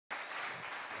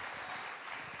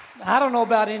I don't know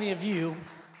about any of you,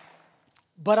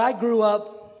 but I grew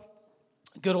up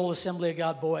a good old Assembly of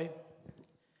God boy.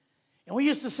 And we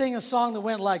used to sing a song that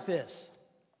went like this.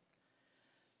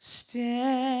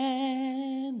 Standing,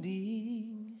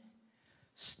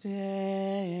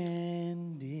 standing,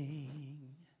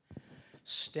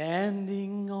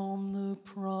 standing on the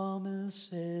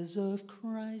promises of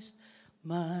Christ,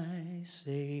 my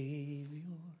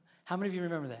Savior. How many of you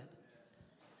remember that?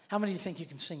 How many of you think you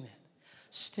can sing that?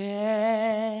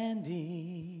 Standing,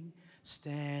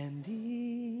 standing,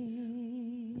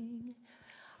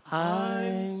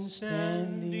 I'm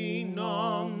standing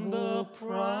on the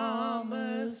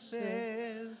promises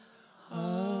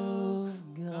of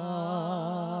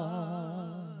God.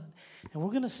 And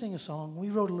we're going to sing a song. We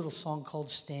wrote a little song called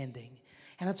Standing.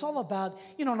 And it's all about,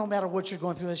 no matter what you're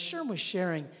going through, as Sherm was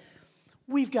sharing,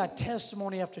 we've got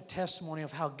testimony after testimony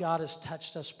of how God has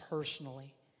touched us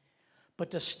personally.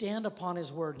 But to stand upon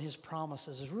His word and His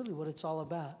promises is really what it's all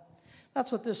about. That's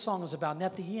what this song is about. And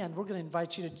at the end, we're going to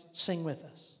invite you to sing with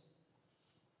us.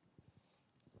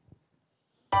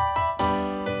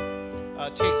 I'll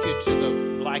take you to the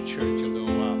black church a little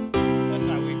while. That's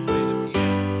how we play the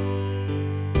piano.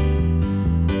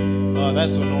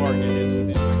 That's an organ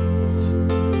incident.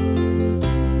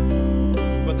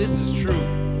 But this is true.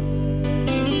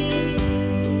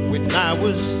 When I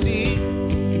was sick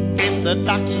and the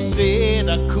doctor said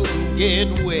I couldn't get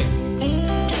well,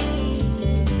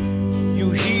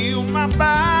 you healed my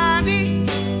body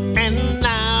and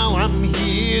now I'm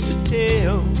here to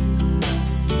tell.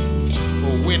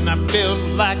 When I felt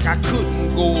like I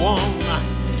couldn't go on,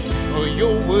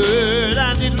 your word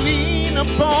I did lean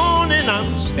upon, and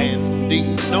I'm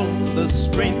standing on the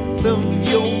strength of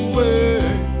your word.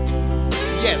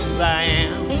 Yes, I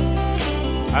am.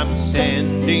 I'm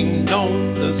standing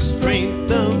on the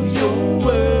strength of your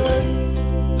word.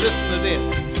 Listen to this.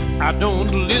 I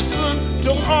don't listen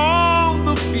to all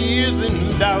the fears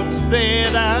and doubts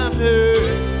that I've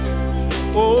heard.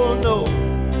 Oh no,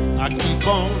 I keep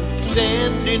on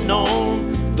standing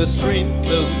on the strength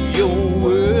of your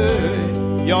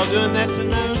word. Y'all doing that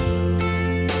tonight?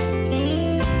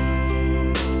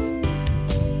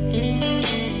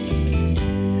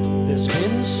 There's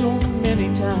been so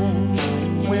many times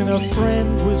when a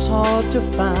friend was hard to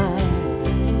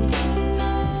find,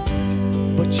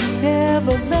 but you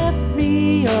never left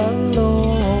me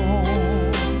alone.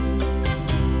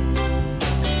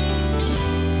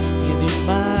 And in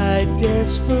my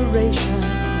desperation,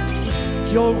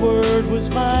 your word was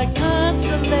my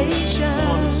consolation. So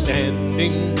I'm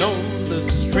standing on the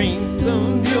strength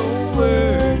of your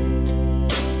word.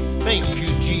 Thank you,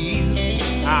 Jesus.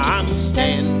 I'm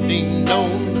standing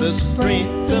on the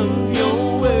strength of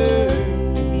your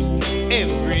word.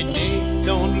 Every day,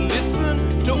 don't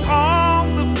listen to all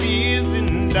the fears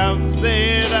and doubts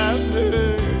that I've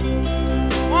heard.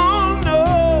 Oh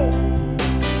no,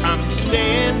 I'm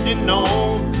standing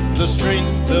on the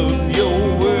strength of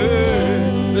your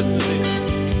word. Listen to this.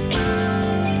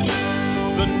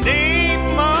 The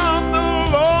name of the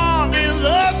Lord is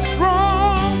a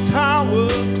strong tower.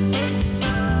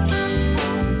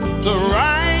 The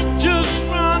righteous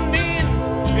run in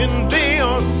and they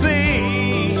are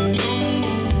saved.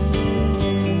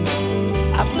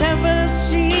 I've never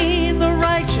seen the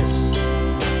righteous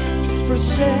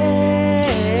forsaken,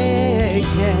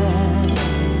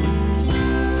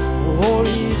 or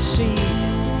his seed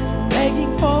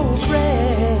begging for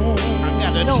bread. I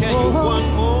gotta tell you one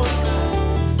more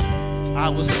time. I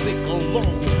was sick a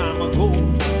long time ago,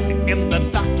 and the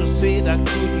doctor said I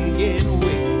couldn't get well.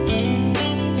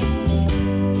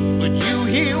 But you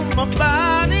healed my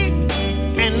body,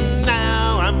 and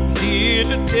now I'm here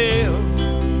to tell.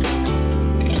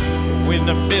 When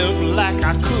I felt like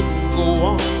I couldn't go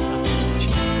on,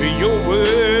 your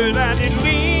word I did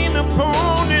lean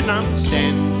upon, and I'm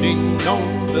standing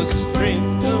on the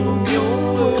strength of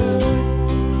your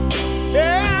word.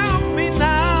 Help me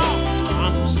now.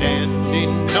 I'm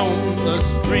standing on the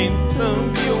strength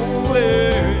of your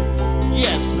word.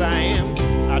 Yes, I am.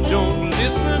 I don't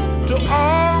listen to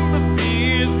all the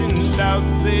fears and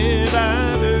doubts that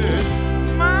I've heard.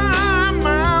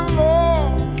 My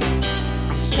Lord,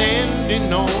 I'm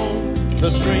standing on the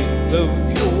strength of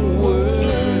your word.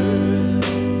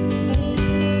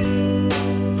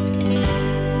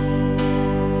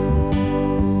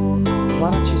 Why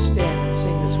don't you stand and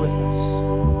sing this with us?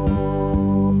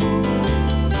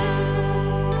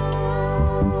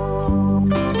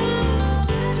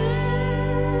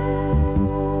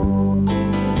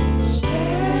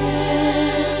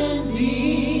 Standing,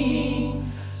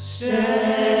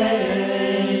 standing,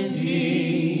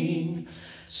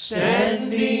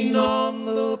 standing on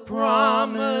the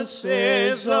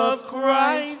promises of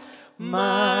Christ,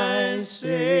 my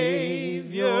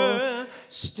Savior,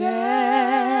 standing,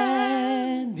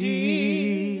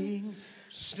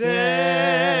 standing.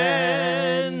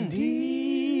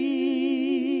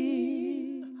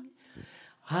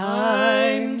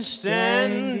 I'm standing